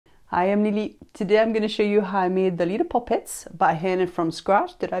Hi, I'm Lili. Today I'm going to show you how I made the little puppets by hand and from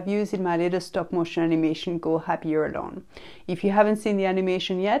scratch that I've used in my latest stop motion animation called Happy You're Alone. If you haven't seen the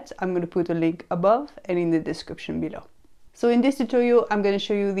animation yet, I'm going to put a link above and in the description below. So in this tutorial, I'm going to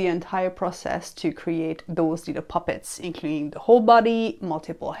show you the entire process to create those little puppets, including the whole body,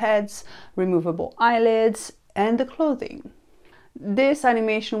 multiple heads, removable eyelids, and the clothing. This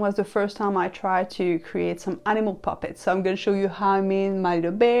animation was the first time I tried to create some animal puppets, so I'm going to show you how I made my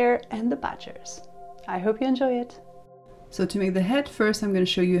little bear and the badgers. I hope you enjoy it. So to make the head, first I'm going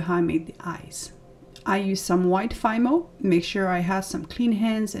to show you how I made the eyes. I used some white Fimo, make sure I had some clean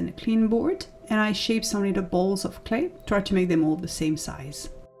hands and a clean board, and I shaped some little balls of clay, try to make them all the same size.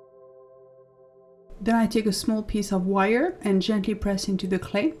 Then I take a small piece of wire and gently press into the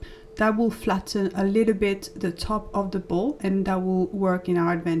clay. That will flatten a little bit the top of the ball, and that will work in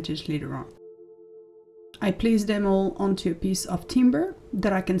our advantage later on. I place them all onto a piece of timber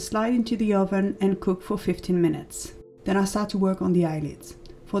that I can slide into the oven and cook for 15 minutes. Then I start to work on the eyelids.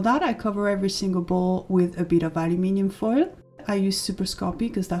 For that, I cover every single ball with a bit of aluminium foil. I use Super Scorpy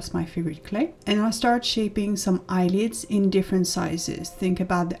because that's my favorite clay. And I start shaping some eyelids in different sizes. Think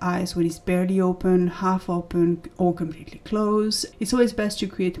about the eyes when it's barely open, half open, or completely closed. It's always best to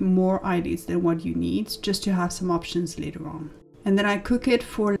create more eyelids than what you need, just to have some options later on. And then I cook it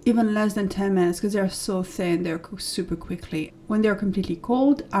for even less than 10 minutes because they're so thin, they're cooked super quickly. When they're completely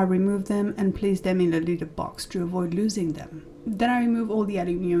cold, I remove them and place them in a little box to avoid losing them. Then I remove all the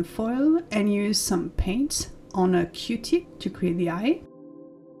aluminium foil and use some paint on a Q-tip to create the eye.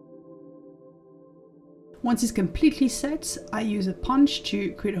 Once it's completely set, I use a punch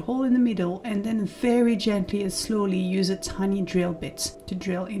to create a hole in the middle and then very gently and slowly use a tiny drill bit to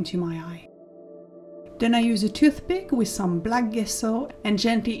drill into my eye. Then I use a toothpick with some black gesso and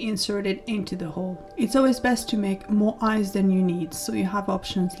gently insert it into the hole. It's always best to make more eyes than you need, so you have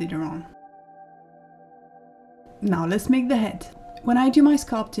options later on. Now let's make the head. When I do my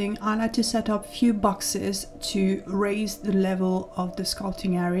sculpting, I like to set up a few boxes to raise the level of the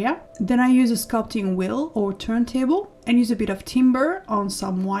sculpting area. Then I use a sculpting wheel or turntable and use a bit of timber on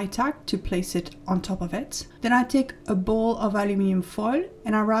some white tack to place it on top of it. Then I take a ball of aluminium foil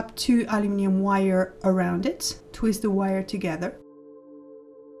and I wrap 2 aluminium wire around it, twist the wire together,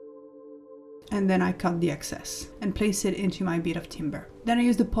 and then I cut the excess and place it into my bit of timber. Then I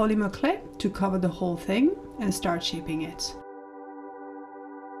use the polymer clay to cover the whole thing and start shaping it.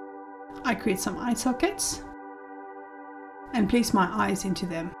 I create some eye sockets and place my eyes into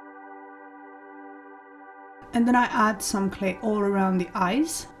them. And then I add some clay all around the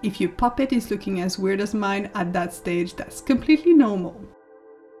eyes. If your puppet is looking as weird as mine at that stage, that's completely normal.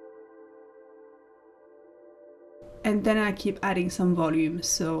 And then I keep adding some volume,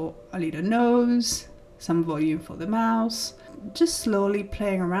 so a little nose, some volume for the mouth. Just slowly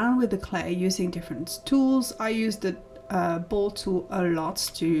playing around with the clay using different tools. I use the ball tool a lot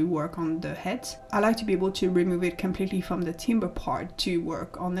to work on the head. I like to be able to remove it completely from the timber part to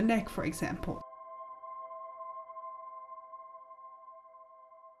work on the neck, for example.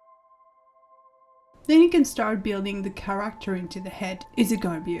 Then you can start building the character into the head. Is it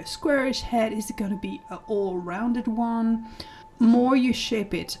going to be a squarish head? Is it going to be an all-rounded one? More you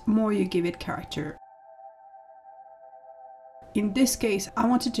shape it, more you give it character. In this case, I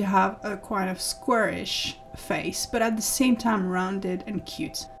wanted to have a kind of squarish face, but at the same time rounded and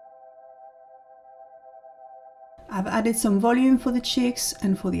cute. I've added some volume for the cheeks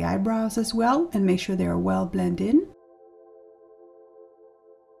and for the eyebrows as well, and make sure they are well blended in.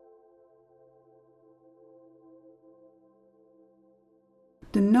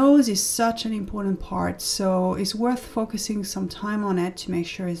 The nose is such an important part, so it's worth focusing some time on it to make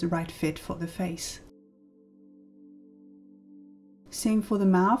sure it's the right fit for the face. Same for the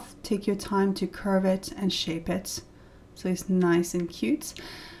mouth, take your time to curve it and shape it so it's nice and cute.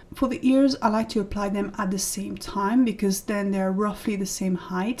 For the ears, I like to apply them at the same time because then they're roughly the same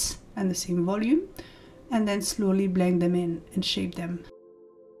height and the same volume, and then slowly blend them in and shape them.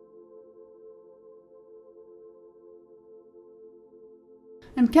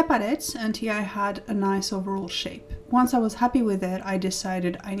 And kept at it until I had a nice overall shape. Once I was happy with it, I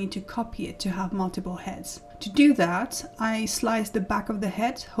decided I need to copy it to have multiple heads. To do that, I sliced the back of the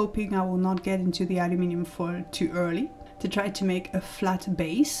head, hoping I will not get into the aluminium foil too early, to try to make a flat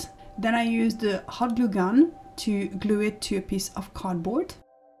base. Then I used the hot glue gun to glue it to a piece of cardboard.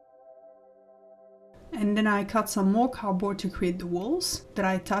 And then I cut some more cardboard to create the walls that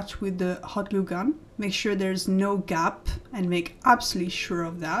I attach with the hot glue gun. Make sure there's no gap and make absolutely sure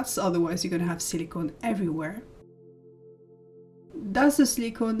of that, otherwise you're gonna have silicone everywhere. That's the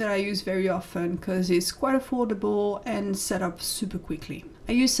silicone that I use very often because it's quite affordable and set up super quickly.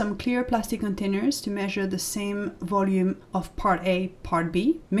 I use some clear plastic containers to measure the same volume of part A, part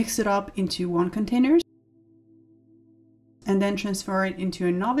B, mix it up into one container, and then transfer it into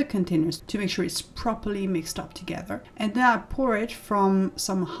another container to make sure it's properly mixed up together. And then I pour it from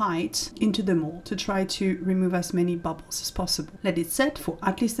some height into the mold to try to remove as many bubbles as possible. Let it set for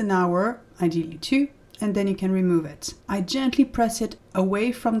at least an hour, ideally 2, and then you can remove it. I gently press it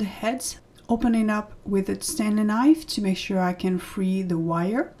away from the heads, opening up with a Stanley knife to make sure I can free the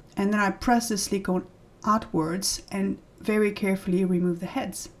wire, and then I press the silicone outwards and very carefully remove the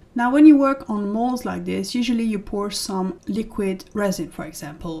heads. Now when you work on molds like this, usually you pour some liquid resin, for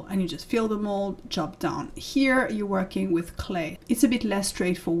example, and you just fill the mold, drop down. Here you're working with clay. It's a bit less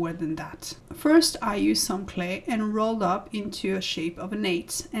straightforward than that. First I use some clay and rolled up into a shape of an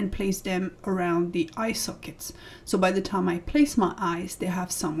 8 and place them around the eye sockets. So by the time I place my eyes, they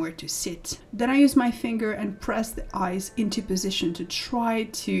have somewhere to sit. Then I use my finger and press the eyes into position to try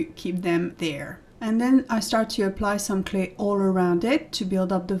to keep them there. And then I start to apply some clay all around it to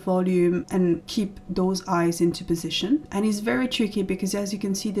build up the volume and keep those eyes into position. And it's very tricky because, as you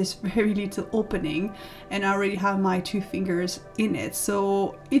can see, there's very little opening and I already have my 2 fingers in it.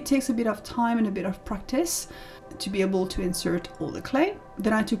 So it takes a bit of time and a bit of practice to be able to insert all the clay.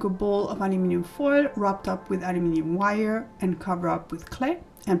 Then I took a ball of aluminum foil wrapped up with aluminum wire and cover up with clay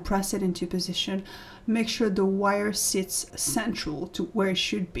and press it into position. Make sure the wire sits central to where it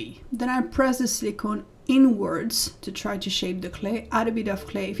should be. Then I press the silicone inwards to try to shape the clay. Add a bit of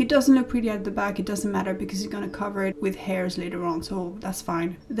clay. If it doesn't look pretty at the back, it doesn't matter because you're going to cover it with hairs later on, so that's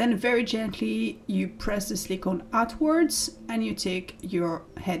fine. Then very gently you press the silicone outwards and you take your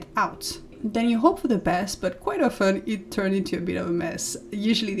head out. Then you hope for the best, but quite often it turned into a bit of a mess.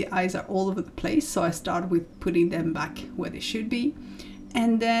 Usually the eyes are all over the place, so I start with putting them back where they should be.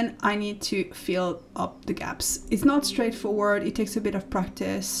 And then I need to fill up the gaps. It's not straightforward, it takes a bit of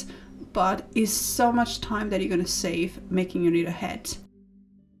practice, but it's so much time that you're going to save making your little head.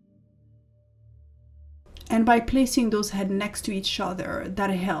 And by placing those heads next to each other, that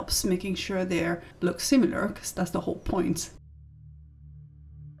helps making sure they look similar, because that's the whole point.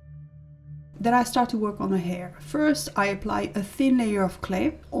 Then I start to work on the hair. First, I apply a thin layer of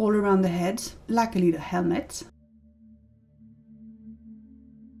clay all around the head, like a little helmet.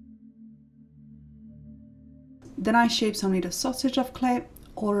 Then I shape some little sausage of clay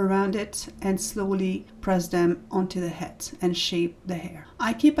all around it and slowly press them onto the head and shape the hair.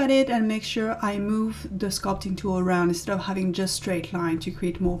 I keep at it and make sure I move the sculpting tool around instead of having just straight line to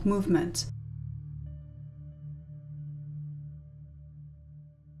create more movement.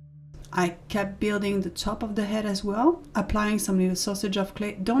 I kept building the top of the head as well, applying some little sausage of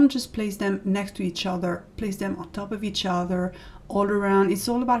clay. Don't just place them next to each other, place them on top of each other, all around. It's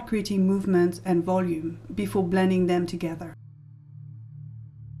all about creating movement and volume before blending them together.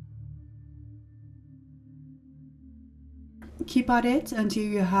 Keep at it until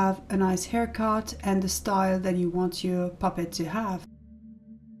you have a nice haircut and the style that you want your puppet to have.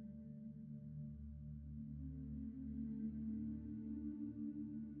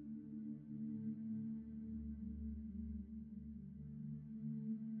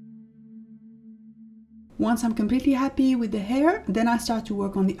 Once I'm completely happy with the hair, then I start to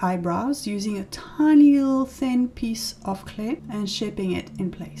work on the eyebrows using a tiny little thin piece of clay and shaping it in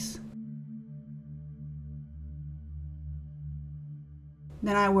place.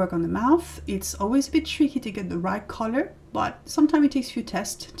 Then I work on the mouth. It's always a bit tricky to get the right color, but sometimes it takes a few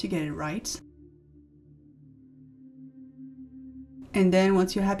tests to get it right. And then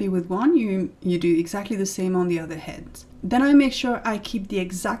once you're happy with one, you do exactly the same on the other head. Then I make sure I keep the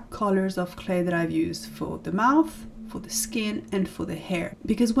exact colors of clay that I've used for the mouth, for the skin, and for the hair.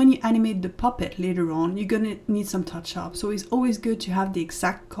 Because when you animate the puppet later on, you're gonna need some touch-up. So it's always good to have the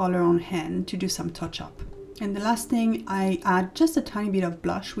exact color on hand to do some touch-up. And the last thing, I add just a tiny bit of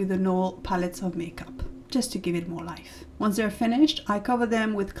blush with the Knoll palettes of makeup, just to give it more life. Once they're finished, I cover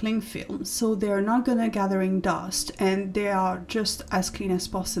them with cling film so they're not gonna gathering dust and they are just as clean as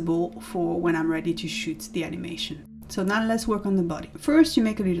possible for when I'm ready to shoot the animation. So now let's work on the body. First, you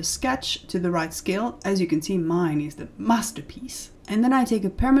make a little sketch to the right scale. As you can see, mine is the masterpiece. And then I take a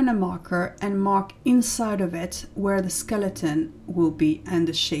permanent marker and mark inside of it where the skeleton will be and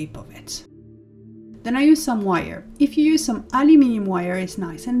the shape of it. Then I use some wire. If you use some aluminum wire, it's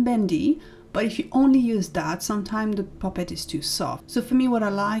nice and bendy, but if you only use that, sometimes the puppet is too soft. So for me, what I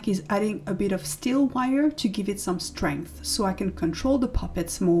like is adding a bit of steel wire to give it some strength so I can control the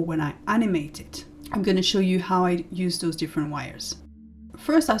puppets more when I animate it. I'm going to show you how I use those different wires.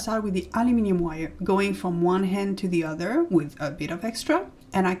 First, I start with the aluminum wire, going from one end to the other with a bit of extra,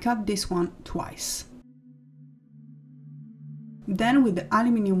 and I cut this one twice. Then with the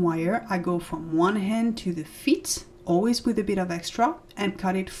aluminium wire, I go from one hand to the feet, always with a bit of extra, and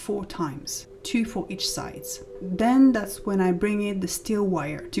cut it 4 times, 2 for each side. Then that's when I bring in the steel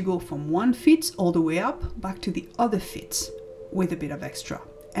wire to go from one foot all the way up back to the other foot with a bit of extra.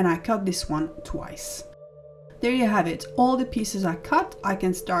 And I cut this one twice. There you have it. All the pieces I cut, I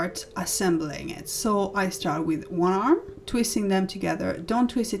can start assembling it. So I start with one arm, twisting them together. Don't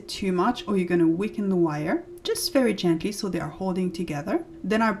twist it too much or you're going to weaken the wire. Just very gently so they are holding together.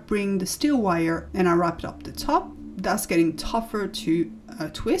 Then I bring the steel wire and I wrap it up the top. That's getting tougher to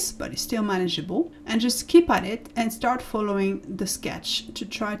twist, but it's still manageable. And just keep at it and start following the sketch to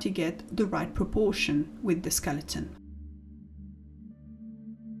try to get the right proportion with the skeleton.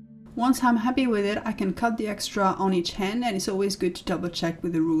 Once I'm happy with it, I can cut the extra on each hand, and it's always good to double check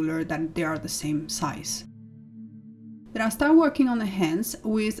with the ruler that they are the same size. Then I start working on the hands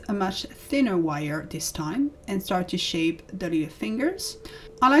with a much thinner wire this time and start to shape the little fingers.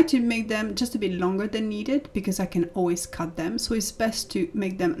 I like to make them just a bit longer than needed because I can always cut them, so it's best to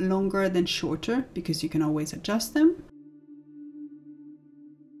make them longer than shorter because you can always adjust them.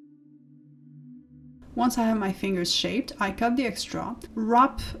 Once I have my fingers shaped, I cut the extra,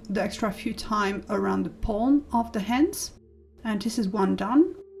 wrap the extra a few times around the palm of the hands, and this is one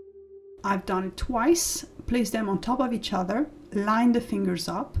done. I've done it twice, place them on top of each other, line the fingers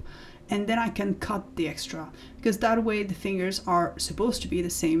up, and then I can cut the extra, because that way the fingers are supposed to be the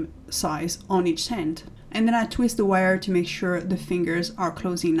same size on each hand. And then I twist the wire to make sure the fingers are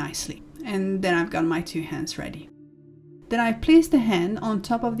closing nicely. And then I've got my 2 hands ready. Then I place the hand on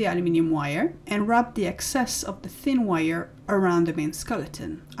top of the aluminium wire and wrap the excess of the thin wire around the main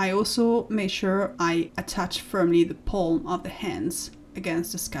skeleton. I also make sure I attach firmly the palm of the hands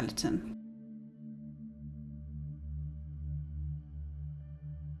against the skeleton.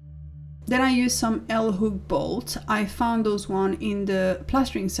 Then I use some L-hook bolts. I found those one in the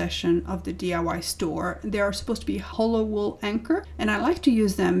plastering section of the DIY store. They are supposed to be hollow wool anchor, and I like to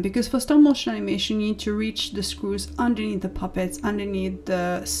use them because for stop motion animation you need to reach the screws underneath the puppets, underneath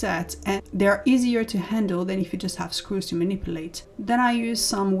the set, and they're easier to handle than if you just have screws to manipulate. Then I use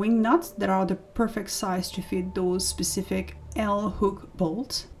some wing nuts that are the perfect size to fit those specific L-hook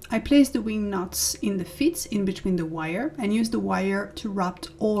bolts. I place the wing nuts in the feet in between the wire and use the wire to wrap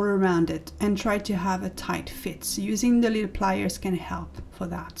all around it and try to have a tight fit. So using the little pliers can help for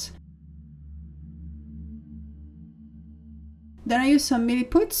that. Then I use some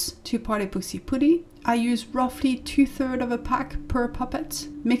milliputs, 2-part epoxy putty. I use roughly 2/3 of a pack per puppet.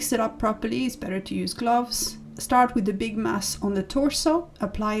 Mix it up properly, it's better to use gloves. Start with the big mass on the torso,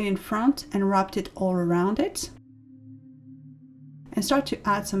 apply it in front and wrap it all around it. And start to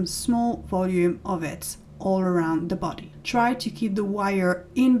add some small volume of it all around the body. Try to keep the wire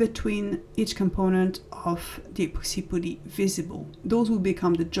in between each component of the epoxy putty visible. Those will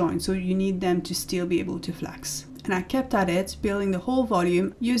become the joints, so you need them to still be able to flex. And I kept at it, building the whole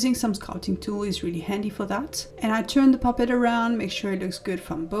volume. Using some sculpting tool is really handy for that. And I turn the puppet around, make sure it looks good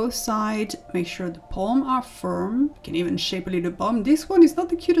from both sides, make sure the palms are firm. You can even shape a little bum. This one is not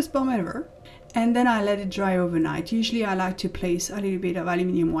the cutest bum ever. And then I let it dry overnight. Usually I like to place a little bit of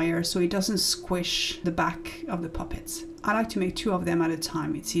aluminium wire so it doesn't squish the back of the puppets. I like to make 2 of them at a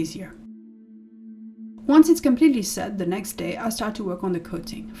time, it's easier. Once it's completely set, the next day I start to work on the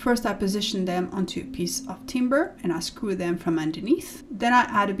coating. First I position them onto a piece of timber and I screw them from underneath. Then I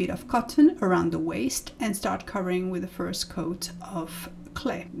add a bit of cotton around the waist and start covering with the first coat of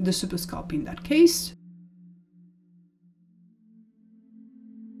clay, the Super Sculpt in that case.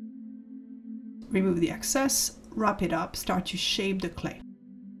 Remove the excess, wrap it up, start to shape the clay.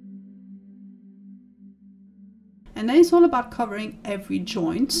 And then it's all about covering every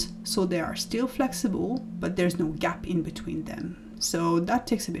joint so they are still flexible, but there's no gap in between them. So that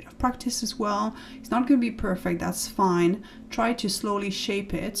takes a bit of practice as well. It's not going to be perfect, that's fine. Try to slowly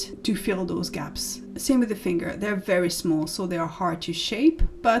shape it to fill those gaps. Same with the finger, they're very small, so they are hard to shape,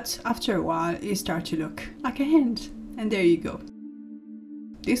 but after a while it starts to look like a hand. And there you go.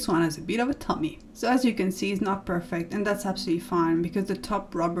 This one has a bit of a tummy. So as you can see, it's not perfect, and that's absolutely fine because the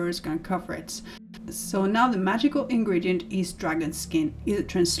top rubber is going to cover it. So now the magical ingredient is dragon skin. It's a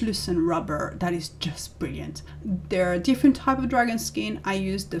translucent rubber that is just brilliant. There are different types of dragon skin. I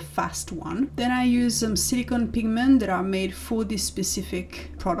use the fast one. Then I use some silicone pigment that are made for this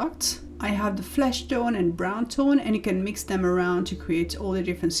specific product. I have the flesh tone and brown tone, and you can mix them around to create all the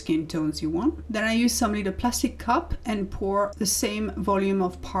different skin tones you want. Then I use some little plastic cup and pour the same volume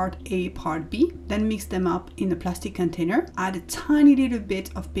of part A, part B, then mix them up in a plastic container. Add a tiny little bit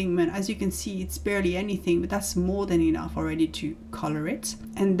of pigment. As you can see, it's barely anything, but that's more than enough already to color it.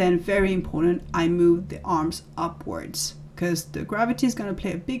 And then very important, I move the arms upwards, because the gravity is going to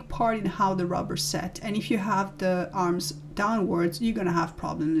play a big part in how the rubber's set, and if you have the arms downwards, you're going to have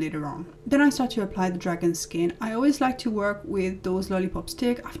problems later on. Then I start to apply the dragon skin. I always like to work with those lollipop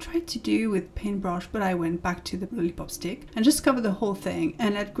stick. I've tried to do with paintbrush, but I went back to the lollipop stick and just cover the whole thing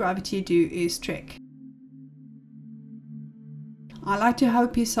and let gravity do its trick. I like to have a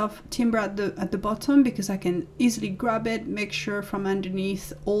piece of timber at the bottom because I can easily grab it, make sure from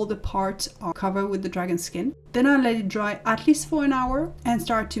underneath all the parts are covered with the dragon skin. Then I let it dry at least for an hour and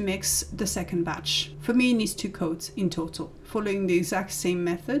start to mix the second batch. For me, it needs 2 coats in total, following the exact same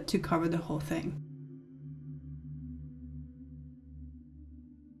method to cover the whole thing.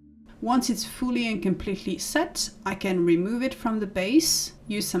 Once it's fully and completely set, I can remove it from the base,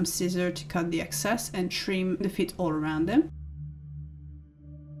 use some scissors to cut the excess and trim the feet all around them.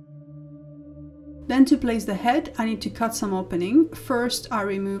 Then to place the head, I need to cut some opening. First, I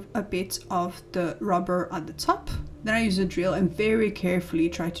remove a bit of the rubber at the top. Then I use a drill and very carefully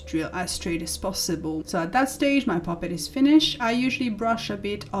try to drill as straight as possible. So at that stage, my puppet is finished. I usually brush a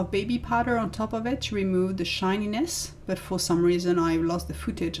bit of baby powder on top of it to remove the shininess, but for some reason I lost the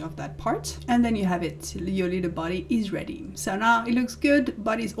footage of that part. And then you have it, your little body is ready. So now it looks good,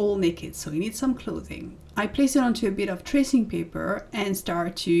 but it's all naked, so you need some clothing. I place it onto a bit of tracing paper and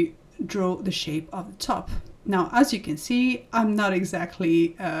start to draw the shape of the top. Now, as you can see, I'm not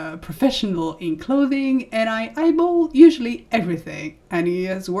exactly a professional in clothing, and I eyeball usually everything, and it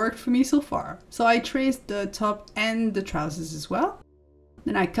has worked for me so far. So I traced the top and the trousers as well.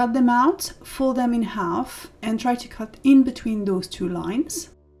 Then I cut them out, fold them in half, and try to cut in between those 2 lines.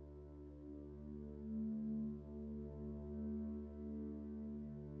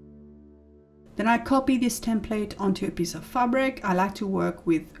 Then I copy this template onto a piece of fabric. I like to work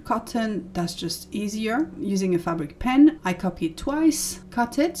with cotton, that's just easier. Using a fabric pen, I copy it twice,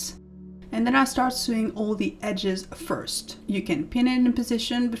 cut it, and then I start sewing all the edges first. You can pin it in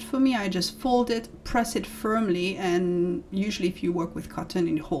position, but for me I just fold it, press it firmly, and usually if you work with cotton,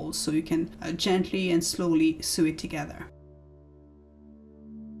 it holds, so you can gently and slowly sew it together.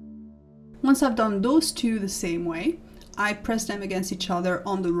 Once I've done those 2 the same way, I press them against each other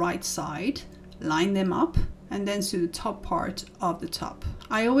on the right side, line them up, and then sew the top part of the top.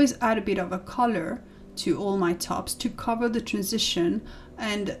 I always add a bit of a color to all my tops to cover the transition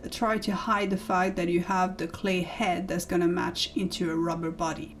and try to hide the fact that you have the clay head that's gonna match into a rubber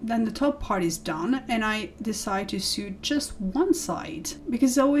body. Then the top part is done, and I decide to sew just one side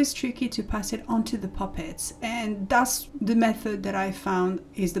because it's always tricky to pass it onto the puppets, and that's the method that I found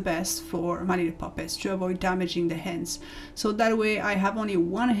is the best for my little puppets to avoid damaging the hands. So that way I have only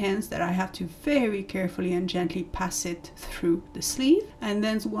one hand that I have to very carefully and gently pass it through the sleeve, and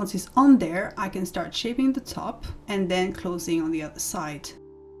then once it's on there I can start shaping the top and then closing on the other side.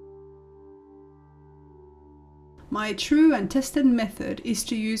 My true and tested method is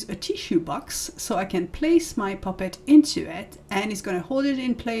to use a tissue box so I can place my puppet into it, and it's going to hold it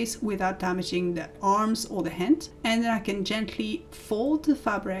in place without damaging the arms or the hand, and then I can gently fold the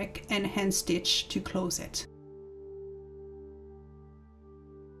fabric and hand stitch to close it.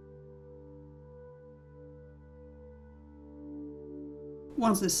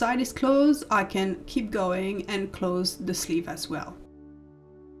 Once the side is closed, I can keep going and close the sleeve as well.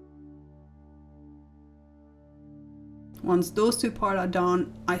 Once those 2 parts are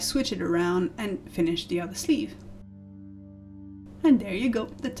done, I switch it around and finish the other sleeve. And there you go,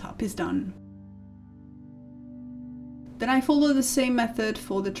 the top is done. Then I follow the same method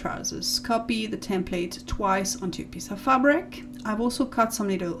for the trousers. Copy the template twice onto a piece of fabric. I've also cut some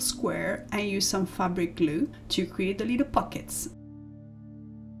little square and used some fabric glue to create the little pockets.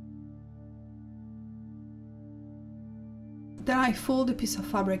 Then I fold a piece of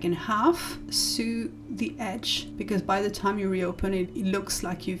fabric in half, sew the edge, because by the time you reopen it, it looks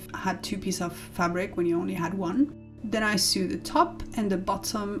like you've had 2 pieces of fabric when you only had 1. Then I sew the top and the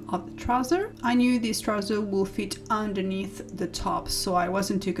bottom of the trouser. I knew this trouser will fit underneath the top, so I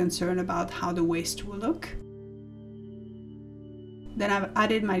wasn't too concerned about how the waist will look. Then I've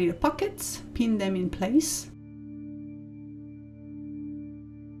added my little pockets, pinned them in place,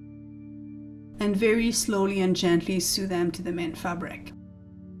 and very slowly and gently sew them to the main fabric.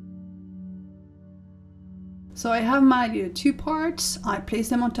 So I have my little 2 parts, I place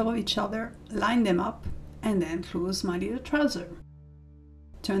them on top of each other, line them up, and then close my little trouser.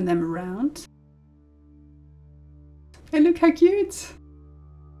 Turn them around. And look how cute!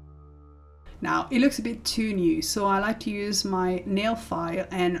 Now, it looks a bit too new, so I like to use my nail file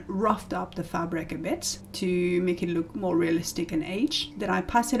and roughed up the fabric a bit to make it look more realistic and aged. Then I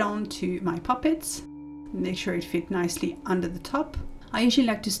pass it on to my puppets, make sure it fits nicely under the top. I usually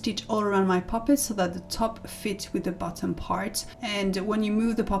like to stitch all around my puppet so that the top fits with the bottom part, and when you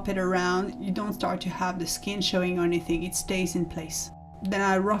move the puppet around you don't start to have the skin showing or anything, it stays in place. Then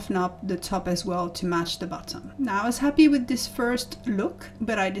I roughen up the top as well to match the bottom. Now I was happy with this first look,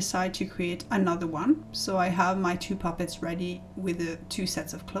 but I decided to create another one. So I have my 2 puppets ready with the 2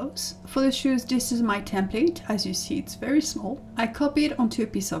 sets of clothes. For the shoes, this is my template. As you see, it's very small. I copied onto a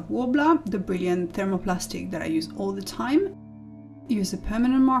piece of Worbla, the brilliant thermoplastic that I use all the time. Use a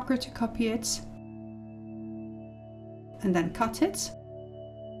permanent marker to copy it, and then cut it.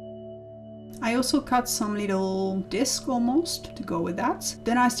 I also cut some little disc almost to go with that.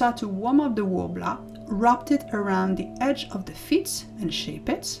 Then I start to warm up the Worbla, wrapped it around the edge of the feet and shape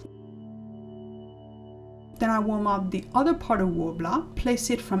it. Then I warm up the other part of Worbla, place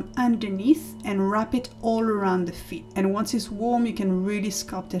it from underneath and wrap it all around the feet. And once it's warm, you can really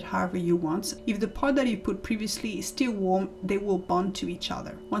sculpt it however you want. If the part that you put previously is still warm, they will bond to each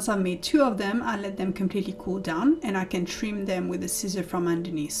other. Once I've made 2 of them, I let them completely cool down and I can trim them with a scissor from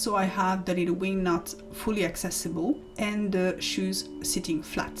underneath. So I have the little wing nut fully accessible and the shoes sitting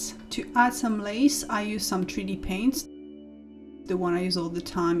flat. To add some lace, I use some 3D paints. The one I use all the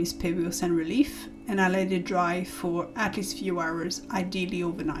time is Pebbles and Relief, and I let it dry for at least a few hours, ideally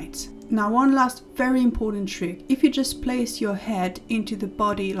overnight. Now one last very important trick. If you just place your head into the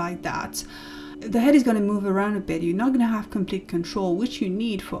body like that, the head is going to move around a bit. You're not going to have complete control, which you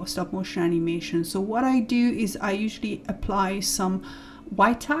need for stop motion animation. So what I do is I usually apply some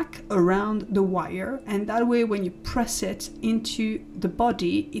white tack around the wire, and that way when you press it into the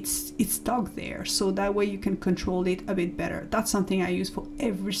body, it's stuck there, so that way you can control it a bit better. That's something I use for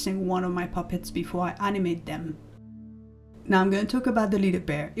every single one of my puppets before I animate them. Now I'm going to talk about the little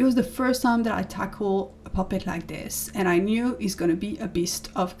bear. It was the first time that I tackle a puppet like this, and I knew it's going to be a beast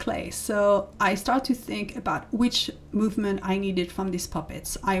of clay. So I started to think about which movement I needed from these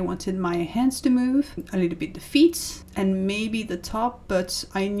puppets. I wanted my hands to move, a little bit the feet, and maybe the top, but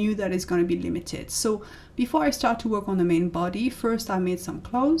I knew that it's going to be limited. So before I start to work on the main body, first I made some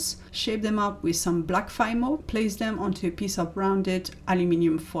clothes, shaped them up with some black Fimo, placed them onto a piece of rounded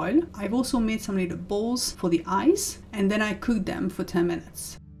aluminium foil. I've also made some little balls for the eyes, and then I cooked them for 10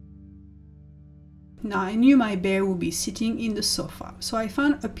 minutes. Now I knew my bear would be sitting in the sofa, so I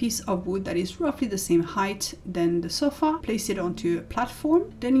found a piece of wood that is roughly the same height than the sofa, placed it onto a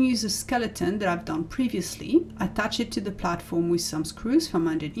platform, then use a skeleton that I've done previously, attach it to the platform with some screws from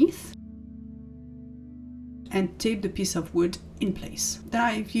underneath, and tape the piece of wood in place. Then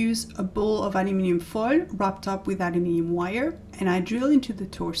I've used a ball of aluminium foil wrapped up with aluminium wire, and I drill into the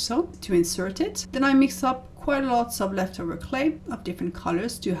torso to insert it. Then I mix up quite lots of leftover clay of different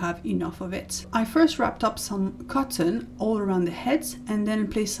colors to have enough of it. I first wrapped up some cotton all around the heads and then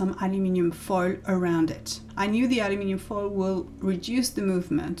placed some aluminium foil around it. I knew the aluminium foil will reduce the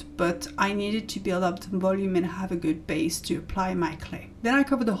movement, but I needed to build up some volume and have a good base to apply my clay. Then I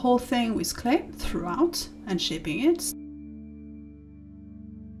covered the whole thing with clay throughout and shaping it.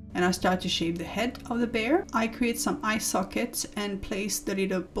 And I start to shape the head of the bear. I create some eye sockets and place the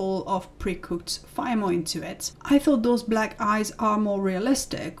little ball of pre-cooked Fimo into it. I thought those black eyes are more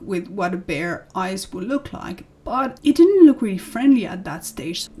realistic with what a bear eyes would look like, but it didn't look really friendly at that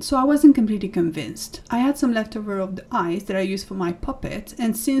stage, so I wasn't completely convinced. I had some leftover of the eyes that I used for my puppet,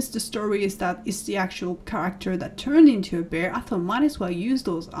 and since the story is that it's the actual character that turned into a bear, I thought might as well use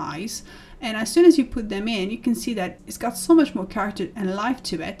those eyes. And as soon as you put them in, you can see that it's got so much more character and life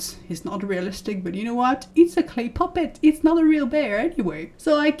to it. It's not realistic, but you know what? It's a clay puppet. It's not a real bear anyway.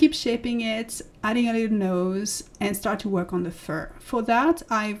 So I keep shaping it, adding a little nose, and start to work on the fur. For that,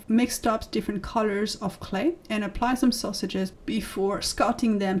 I've mixed up different colors of clay and applied some sausages before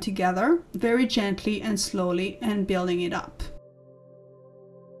sculpting them together very gently and slowly and building it up.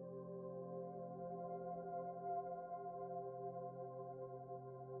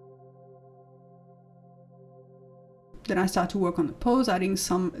 Then I start to work on the pose, adding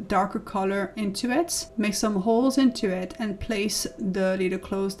some darker color into it, make some holes into it, and place the little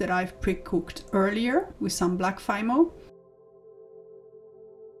clothes that I've pre-cooked earlier with some black Fimo.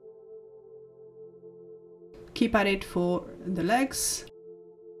 Keep at it for the legs,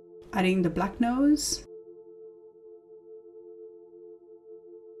 adding the black nose.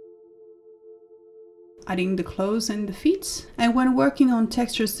 Adding the clothes and the feet. And when working on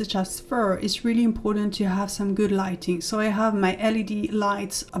textures such as fur, it's really important to have some good lighting. So I have my LED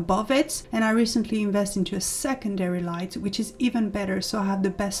lights above it, and I recently invested into a secondary light, which is even better, so I have the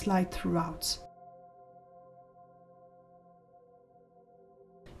best light throughout.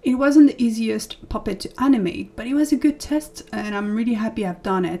 It wasn't the easiest puppet to animate, but it was a good test and I'm really happy I've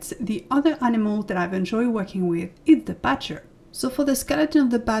done it. The other animal that I've enjoyed working with is the badger. So for the skeleton of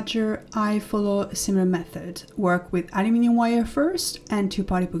the badger, I follow a similar method. Work with aluminium wire first and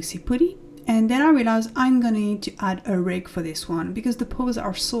 2-part epoxy putty. And then I realized I'm gonna need to add a rig for this one because the paws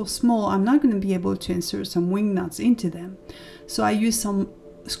are so small, I'm not gonna be able to insert some wing nuts into them. So I use some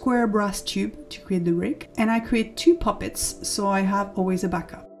square brass tube to create the rig, and I create 2 puppets so I have always a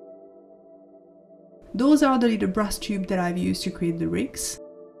backup. Those are the little brass tube that I've used to create the rigs.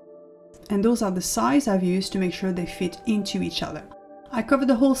 And those are the size I've used to make sure they fit into each other. I cover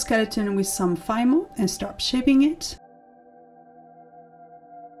the whole skeleton with some Fimo and start shaping it.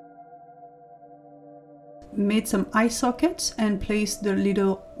 Made some eye sockets and placed the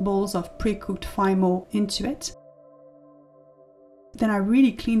little balls of pre-cooked Fimo into it. Then I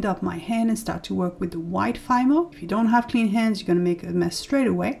really cleaned up my hand and start to work with the white Fimo. If you don't have clean hands, you're gonna make a mess straight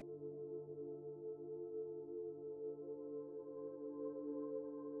away.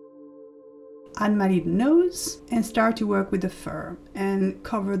 Add my little nose and start to work with the fur and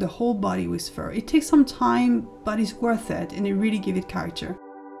cover the whole body with fur. It takes some time, but it's worth it and it really gives it character.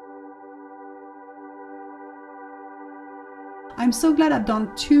 I'm so glad I've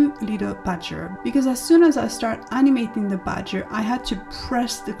done 2 little badger because as soon as I start animating the badger, I had to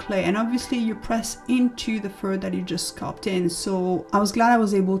press the clay, and obviously you press into the fur that you just sculpted in. So I was glad I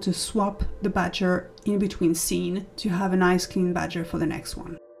was able to swap the badger in between scene to have a nice clean badger for the next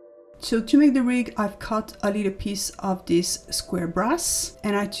one. So to make the rig, I've cut a little piece of this square brass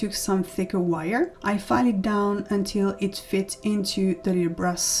and I took some thicker wire. I filed it down until it fit into the little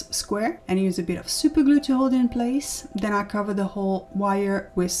brass square and use a bit of super glue to hold it in place. Then I cover the whole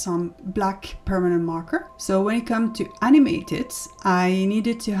wire with some black permanent marker. So when it comes to animate it, I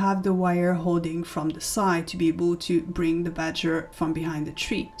needed to have the wire holding from the side to be able to bring the badger from behind the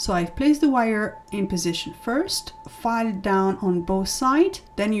tree. So I've placed the wire in position first, filed it down on both sides,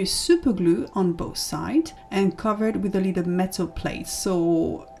 then use super glue on both sides and covered with a little metal plate.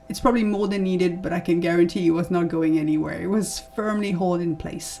 So it's probably more than needed, but I can guarantee it was not going anywhere. It was firmly held in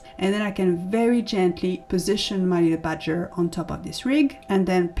place. And then I can very gently position my little badger on top of this rig and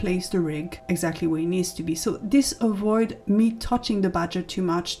then place the rig exactly where it needs to be. So this avoid me touching the badger too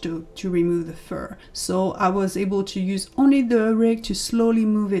much to remove the fur. So I was able to use only the rig to slowly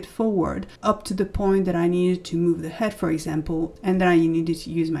move it forward up to the point that I needed to move the head, for example, and then I needed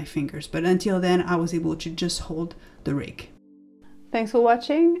to use my fingers. But until then, I was able to just hold the rig. Thanks for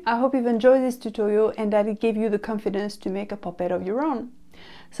watching. I hope you've enjoyed this tutorial and that it gave you the confidence to make a puppet of your own.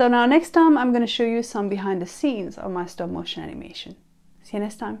 So now next time I'm going to show you some behind the scenes of my stop motion animation. See you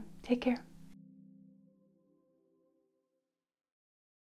next time. Take care.